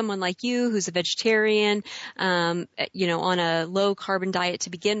 for someone like you who's a vegetarian, on a low carbon diet to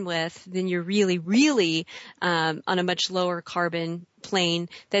begin with, then you're really, really, on a much lower carbon plane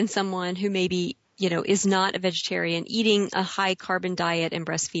than someone who maybe, is not a vegetarian, eating a high carbon diet and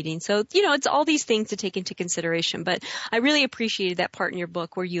breastfeeding. So, it's all these things to take into consideration, but I really appreciated that part in your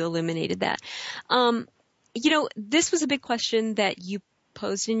book where you eliminated that. This was a big question that you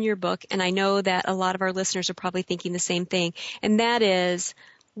posed in your book, and I know that a lot of our listeners are probably thinking the same thing, and that is,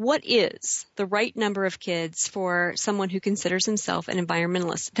 what is the right number of kids for someone who considers himself an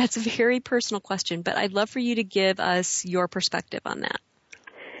environmentalist? That's a very personal question, but I'd love for you to give us your perspective on that.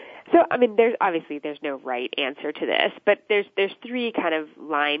 So, there's no right answer to this, but there's 3 kind of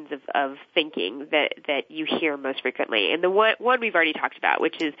lines of thinking that you hear most frequently. And the one we've already talked about,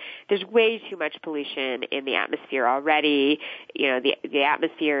 which is there's way too much pollution in the atmosphere already. The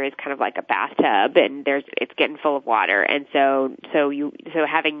atmosphere is kind of like a bathtub, and it's getting full of water. And so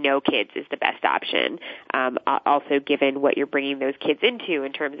having no kids is the best option. Also, given what you're bringing those kids into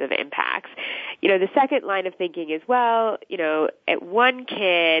in terms of impacts. The second line of thinking is, at 1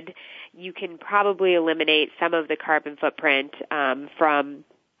 kid, you can probably eliminate some of the carbon footprint from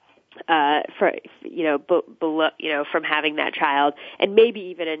having that child, and maybe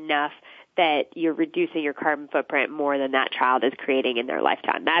even enough that you're reducing your carbon footprint more than that child is creating in their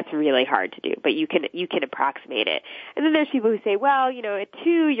lifetime. That's really hard to do, but you can approximate it. And then there's people who say, well, at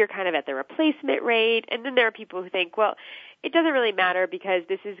 2, you're kind of at the replacement rate. And then there are people who think, well, it doesn't really matter because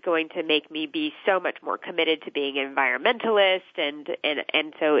this is going to make me be so much more committed to being an environmentalist, and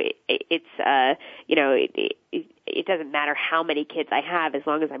so it doesn't matter how many kids I have as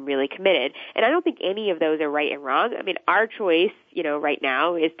long as I'm really committed. And I don't think any of those are right and wrong. I mean, our choice, right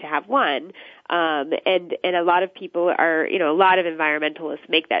now is to have 1. And a lot of people are, a lot of environmentalists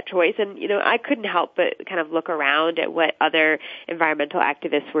make that choice. And, I couldn't help but kind of look around at what other environmental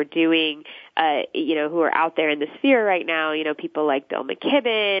activists were doing, who are out there in the sphere right now, people like Bill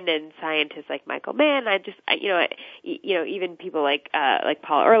McKibben and scientists like Michael Mann. Even people like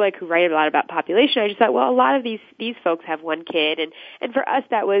Paul Ehrlich, who write a lot about population. I just thought, well, a lot of these folks have 1 kid, and for us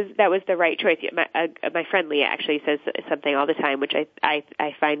that was the right choice. My friend Leah actually says something all the time, which I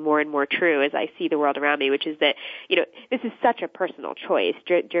find more and more true as I see the world around me, which is that this is such a personal choice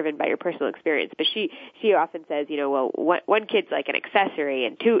driven by your personal experience. But she often says, well, 1 kid's like an accessory,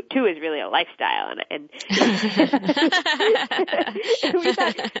 and two is really a lifestyle, and we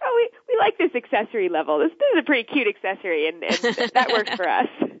thought, we like this accessory level. This is a pretty cute accessory, and that works for us.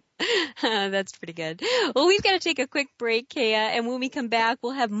 That's pretty good. Well, we've got to take a quick break, Keya, and when we come back,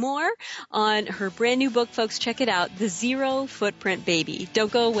 we'll have more on her brand new book. Folks, check it out, The Zero Footprint Baby.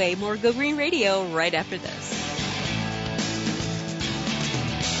 Don't go away. More Go Green Radio right after this.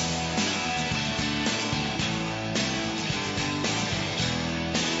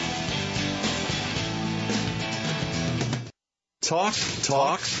 Talk,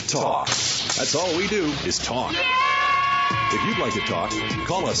 talk, talk. That's all we do is talk. If you'd like to talk,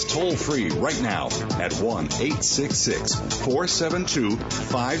 call us toll-free right now at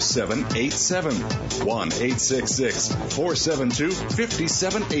 1-866-472-5787.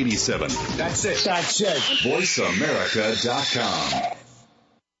 1-866-472-5787. That's it. VoiceAmerica.com.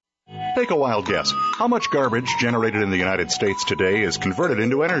 Take a wild guess. How much garbage generated in the United States today is converted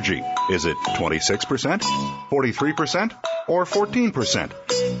into energy? Is it 26%, 43%, or 14%?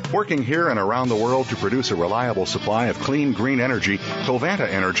 Working here and around the world to produce a reliable supply of clean, green energy, Covanta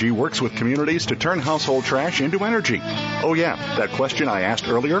Energy works with communities to turn household trash into energy. Oh yeah, that question I asked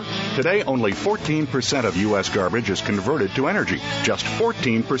earlier? Today, only 14% of U.S. garbage is converted to energy. Just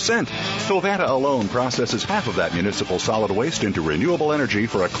 14%. Covanta alone processes half of that municipal solid waste into renewable energy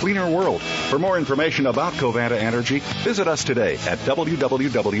for a cleaner world. For more information about Covanta Energy, visit us today at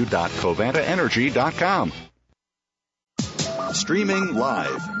www.covantaenergy.com. Streaming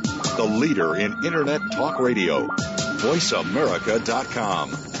live, the leader in Internet talk radio,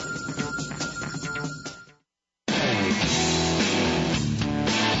 VoiceAmerica.com.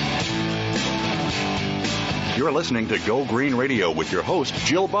 You're listening to Go Green Radio with your host,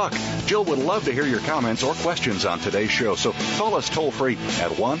 Jill Buck. Jill would love to hear your comments or questions on today's show, so call us toll-free at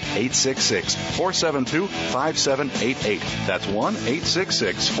 1-866-472-5788. That's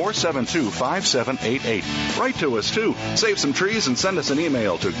 1-866-472-5788. Write to us, too. Save some trees and send us an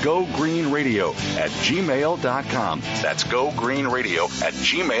email to gogreenradio@gmail.com. That's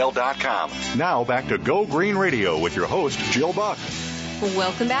gogreenradio@gmail.com. Now back to Go Green Radio with your host, Jill Buck.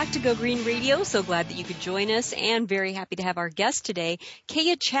 Welcome back to Go Green Radio. So glad that you could join us, and very happy to have our guest today,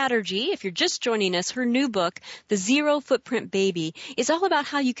 Keya Chatterjee. If you're just joining us, her new book, The Zero Footprint Baby, is all about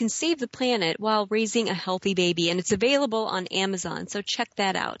how you can save the planet while raising a healthy baby, and it's available on Amazon, so check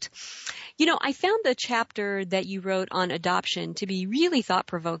that out. I found the chapter that you wrote on adoption to be really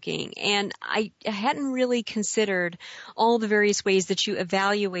thought-provoking, and I hadn't really considered all the various ways that you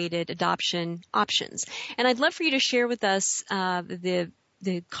evaluated adoption options. And I'd love for you to share with us the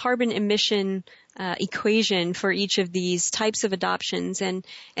carbon emission equation for each of these types of adoptions, and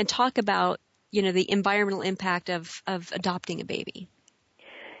talk about, the environmental impact of adopting a baby.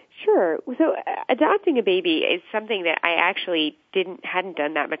 Sure. So adopting a baby is something that I actually hadn't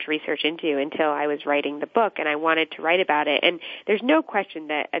done that much research into until I was writing the book, and I wanted to write about it. And there's no question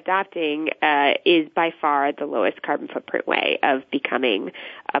that adopting is by far the lowest carbon footprint way of becoming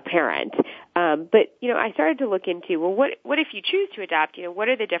a parent. But I started to look into, well, what if you choose to adopt? What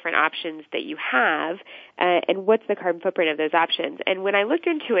are the different options that you have, and what's the carbon footprint of those options? And when I looked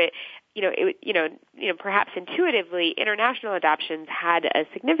into it, perhaps intuitively, international adoptions had a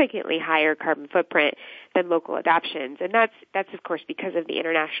significantly higher carbon footprint than local adoptions. And that's of course because of the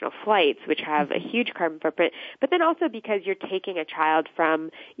international flights, which have a huge carbon footprint, but then also because you're taking a child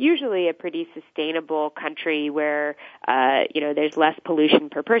from usually a pretty sustainable country where, there's less pollution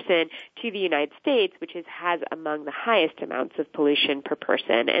per person to the United States, which has among the highest amounts of pollution per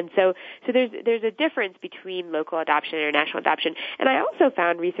person. And so there's a difference between local adoption and international adoption. And I also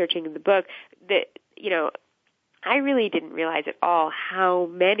found researching in the book that, I really didn't realize at all how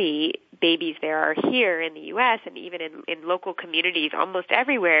many babies there are here in the U.S. and even in local communities almost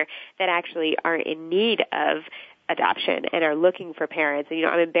everywhere that actually are in need of adoption and are looking for parents. And,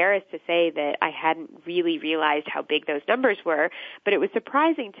 I'm embarrassed to say that I hadn't really realized how big those numbers were, but it was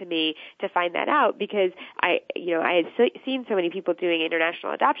surprising to me to find that out because I had seen so many people doing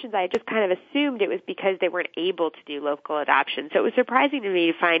international adoptions. I had just kind of assumed it was because they weren't able to do local adoption. So it was surprising to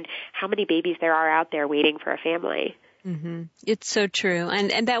me to find how many babies there are out there waiting for a family. Mm-hmm. It's so true.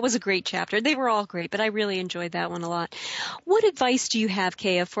 And that was a great chapter. They were all great, but I really enjoyed that one a lot. What advice do you have,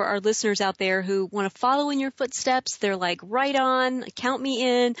 Keya, for our listeners out there who want to follow in your footsteps? They're like, right on, count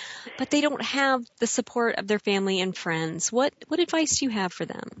me in, but they don't have the support of their family and friends. What advice do you have for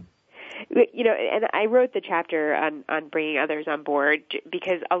them? And I wrote the chapter on bringing others on board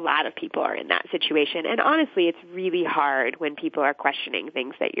because a lot of people are in that situation. And honestly, it's really hard when people are questioning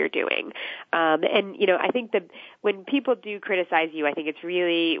things that you're doing. I think that when people do criticize you, I think it's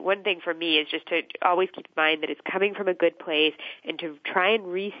really, one thing for me is just to always keep in mind that it's coming from a good place and to try and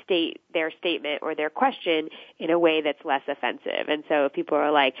restate their statement or their question in a way that's less offensive. And so if people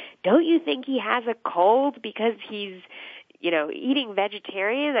are like, don't you think he has a cold because he's eating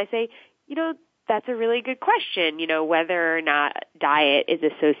vegetarian? I say, that's a really good question, whether or not diet is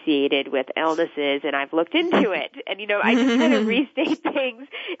associated with illnesses, and I've looked into it. And, I just kind of restate things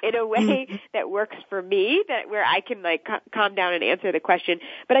in a way that works for me, where I can, calm down and answer the question.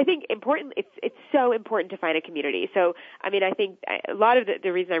 But I think it's so important to find a community. So, I think a lot of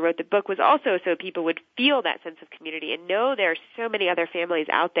the reason I wrote the book was also so people would feel that sense of community and know there are so many other families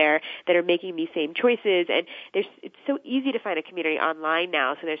out there that are making these same choices. And it's so easy to find a community online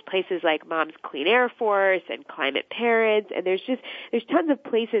now. So there's places like Moms Clean Air Force and Climate Parents, and there's tons of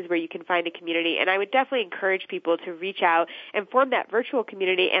places where you can find a community. And I would definitely encourage people to reach out and form that virtual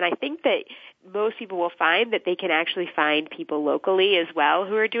community. And I think that most people will find that they can actually find people locally as well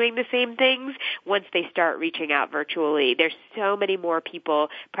who are doing the same things once they start reaching out virtually. There's so many more people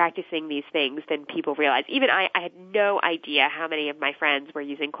practicing these things than people realize. Even I had no idea how many of my friends were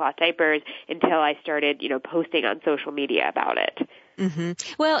using cloth diapers until I started, posting on social media about it. Mm-hmm.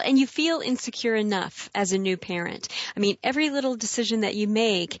 Well, and you feel insecure enough as a new parent. Every little decision that you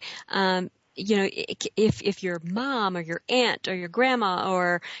make, if your mom or your aunt or your grandma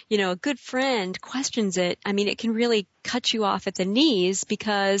or, a good friend questions it, it can really cut you off at the knees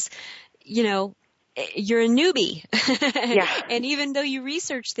because, you're a newbie. Yeah. And even though you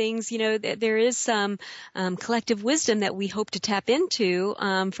research things, there is some collective wisdom that we hope to tap into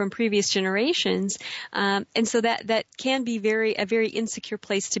from previous generations. And so that can be a very insecure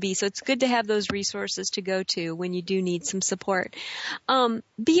place to be. So it's good to have those resources to go to when you do need some support.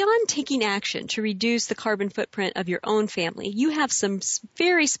 Beyond taking action to reduce the carbon footprint of your own family, you have some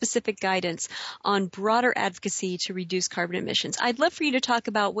very specific guidance on broader advocacy to reduce carbon emissions. I'd love for you to talk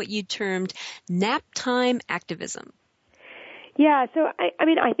about what you termed nap time activism. Yeah, so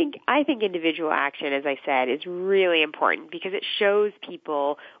I think individual action, as I said, is really important because it shows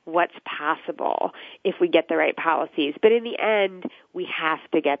people what's possible if we get the right policies. But in the end, we have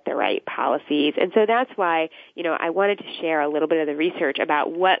to get the right policies. And so that's why, I wanted to share a little bit of the research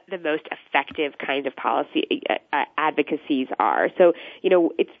about what the most effective kind of policy advocacies are. So,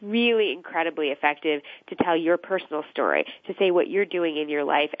 it's really incredibly effective to tell your personal story, to say what you're doing in your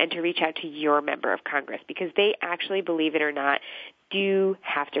life, and to reach out to your member of Congress because they actually, believe it or not, do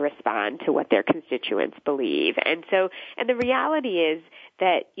have to respond to what their constituents believe. And the reality is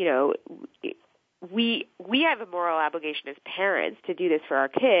that, we have a moral obligation as parents to do this for our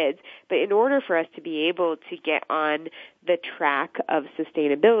kids, but in order for us to be able to get on the track of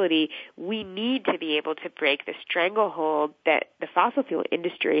sustainability, we need to be able to break the stranglehold that the fossil fuel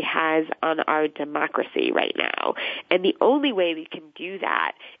industry has on our democracy right now. And the only way we can do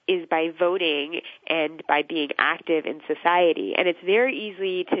that is by voting and by being active in society. And it's very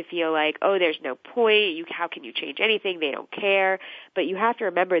easy to feel like, oh, there's no point. How can you change anything? They don't care. But you have to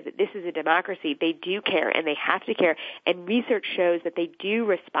remember that this is a democracy. They do care, and they have to care. And research shows that they do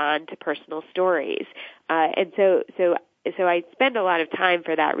respond to personal stories. And so I spend a lot of time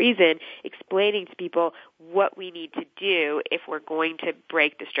for that reason explaining to people what we need to do if we're going to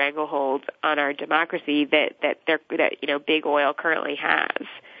break the stranglehold on our democracy that big oil currently has.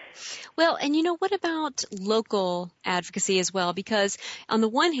 Well, and what about local advocacy as well? Because on the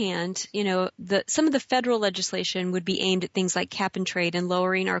one hand, some of the federal legislation would be aimed at things like cap and trade and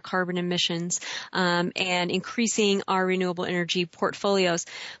lowering our carbon emissions, and increasing our renewable energy portfolios.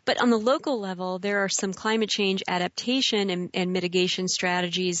 But on the local level, there are some climate change adaptation and mitigation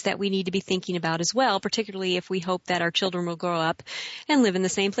strategies that we need to be thinking about as well, particularly if we hope that our children will grow up and live in the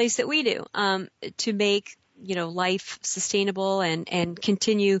same place that we do, to make life sustainable and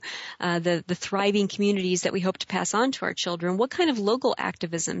continue the thriving communities that we hope to pass on to our children. What kind of local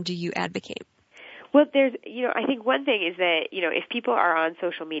activism do you advocate? Well, there's, I think one thing is that, if people are on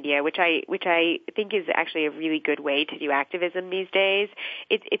social media, which I think is actually a really good way to do activism these days,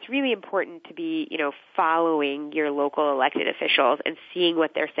 it's really important to be, following your local elected officials and seeing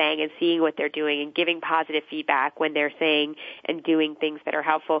what they're saying and seeing what they're doing and giving positive feedback when they're saying and doing things that are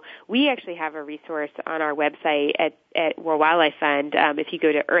helpful. We actually have a resource on our website at World Wildlife Fund, if you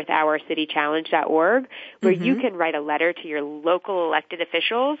go to earthhourcitychallenge.org, where you can write a letter to your local elected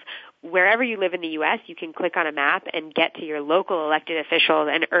officials. Wherever you live in the U.S., you can click on a map and get to your local elected officials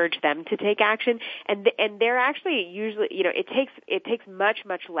and urge them to take action. And they're actually usually, it takes much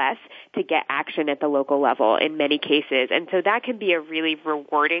less to get action at the local level in many cases. And so that can be a really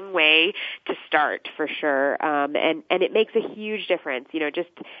rewarding way to start for sure. And it makes a huge difference. Just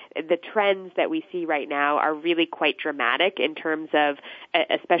the trends that we see right now are really quite dramatic in terms of,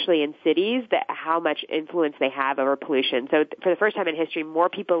 especially in cities, how much influence they have over pollution. So for the first time in history, more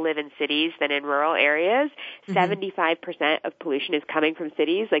people live in cities than in rural areas. 75% of pollution is coming from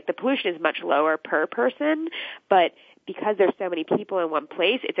cities. Like, the pollution is much lower per person, but because there's so many people in one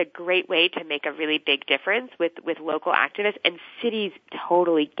place, it's a great way to make a really big difference with local activists. And cities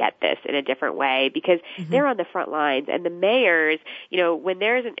totally get this in a different way because they're on the front lines. And the mayors, when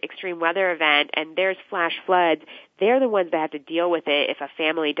there's an extreme weather event and there's flash floods, they're the ones that have to deal with it if a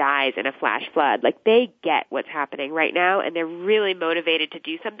family dies in a flash flood. Like, they get what's happening right now, and they're really motivated to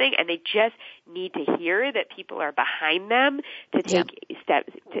do something, and they just need to hear that people are behind them to take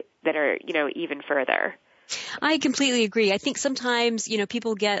steps that are, even further. I completely agree. I think sometimes,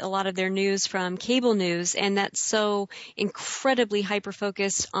 people get a lot of their news from cable news, and that's so incredibly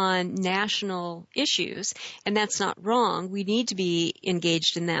hyper-focused on national issues, and that's not wrong. We need to be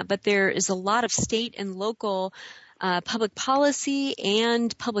engaged in that, but there is a lot of state and local public policy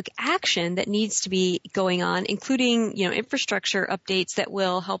and public action that needs to be going on, including, infrastructure updates that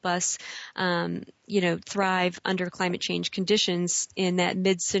will help us, thrive under climate change conditions in that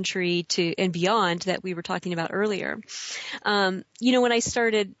mid-century to and beyond that we were talking about earlier. When I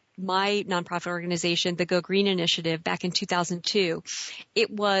started my nonprofit organization, the Go Green Initiative, back in 2002,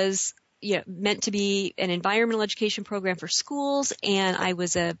 it was meant to be an environmental education program for schools, and I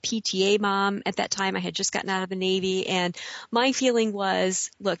was a PTA mom at that time. I had just gotten out of the Navy, and my feeling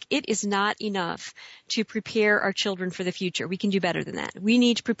was, look, it is not enough to prepare our children for the future. We can do better than that. We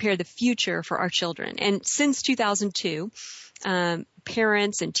need to prepare the future for our children. And since 2002,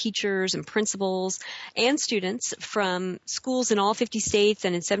 parents and teachers and principals and students from schools in all 50 states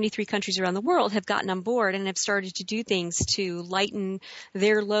and in 73 countries around the world have gotten on board and have started to do things to lighten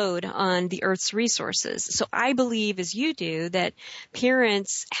their load on the Earth's resources. So I believe, as you do, that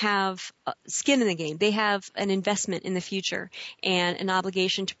parents have skin in the game. They have an investment in the future and an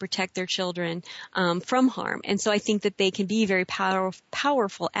obligation to protect their children from harm. And so I think that they can be very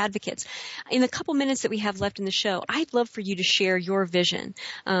powerful advocates. In the couple minutes that we have left in the show, I'd love for you to share your vision,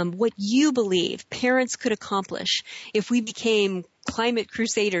 what you believe parents could accomplish if we became climate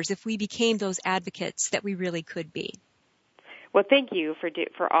crusaders, if we became those advocates that we really could be. Well, thank you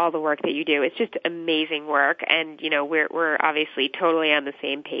for all the work that you do. It's just amazing work, and we're obviously totally on the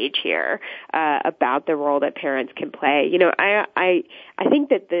same page here about the role that parents can play. I think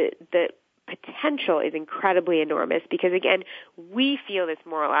that the potential is incredibly enormous because, again, we feel this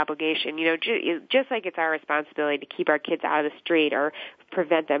moral obligation, just like it's our responsibility to keep our kids out of the street or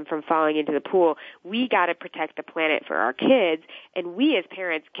prevent them from falling into the pool. We got to protect the planet for our kids, and we as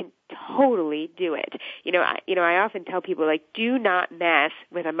parents can totally do it. I often tell people, do not mess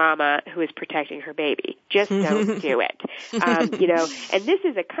with a mama who is protecting her baby. Just don't do it. And this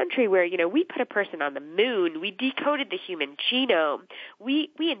is a country where, we put a person on the moon. We decoded the human genome. We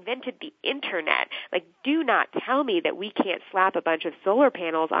invented the internet. Do not tell me that we can't slap a bunch of solar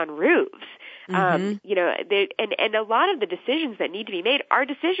panels on roofs. And a lot of the decisions that need to be made are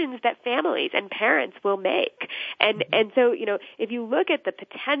decisions that families and parents will make. And so, if you look at the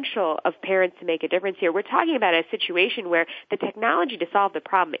potential of parents to make a difference here, we're talking about a situation where the technology to solve the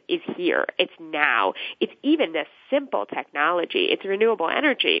problem is here. It's now. It's even a simple technology. It's renewable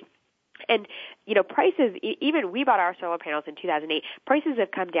energy. And, prices, even we bought our solar panels in 2008, prices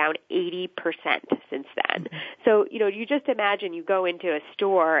have come down 80% since then. So, you just imagine you go into a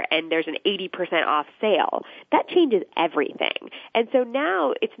store and there's an 80% off sale. That changes everything. And so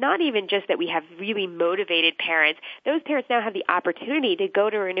now it's not even just that we have really motivated parents. Those parents now have the opportunity to go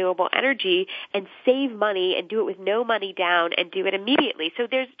to renewable energy and save money and do it with no money down and do it immediately. So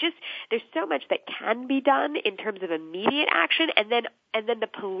there's so much that can be done in terms of immediate action, and then the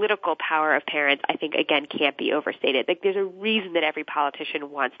political power of parents, I think, again, can't be overstated. Like, there's a reason that every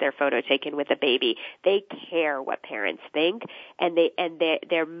politician wants their photo taken with a baby. They care what parents think, and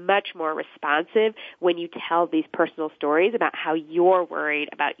they're much more responsive when you tell these personal stories about how you're worried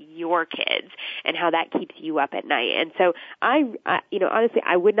about your kids and how that keeps you up at night. And so honestly,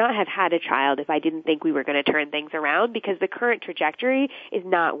 I would not have had a child if I didn't think we were going to turn things around, because the current trajectory is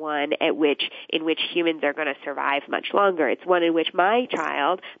not one in which humans are going to survive much longer. It's one in which my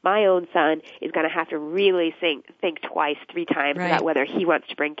child, my own son, is going to have to really think twice, 3 times about whether he wants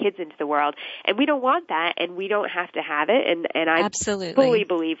to bring kids into the world. And we don't want that, and we don't have to have it, and I fully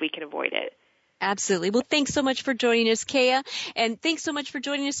believe we can avoid it. Absolutely. Well, thanks so much for joining us, Keya. And thanks so much for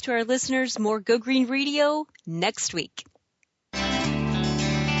joining us to our listeners. More Go Green Radio next week.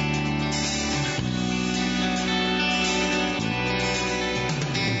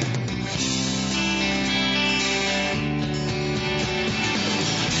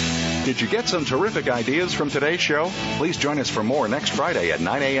 Did you get some terrific ideas from today's show? Please join us for more next Friday at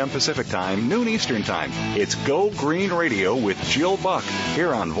 9 a.m. Pacific Time, noon Eastern Time. It's Go Green Radio with Jill Buck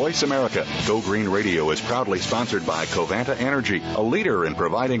here on Voice America. Go Green Radio is proudly sponsored by Covanta Energy, a leader in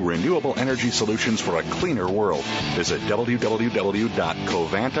providing renewable energy solutions for a cleaner world. Visit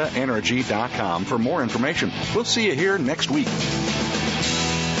www.covantaenergy.com for more information. We'll see you here next week.